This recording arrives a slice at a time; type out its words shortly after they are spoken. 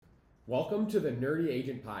Welcome to the Nerdy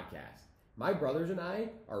Agent Podcast. My brothers and I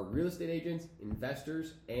are real estate agents,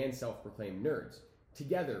 investors, and self-proclaimed nerds.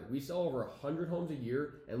 Together, we sell over 100 homes a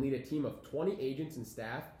year and lead a team of 20 agents and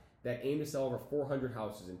staff that aim to sell over 400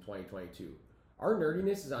 houses in 2022. Our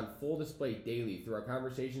nerdiness is on full display daily through our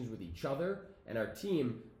conversations with each other and our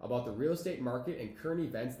team about the real estate market and current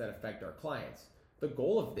events that affect our clients. The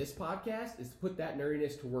goal of this podcast is to put that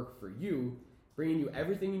nerdiness to work for you, bringing you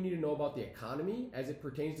everything you need to know about the economy as it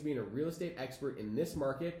pertains to being a real estate expert in this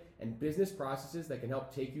market and business processes that can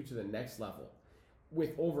help take you to the next level.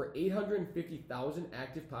 With over 850,000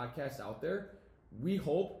 active podcasts out there, we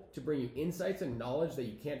hope to bring you insights and knowledge that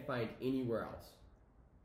you can't find anywhere else.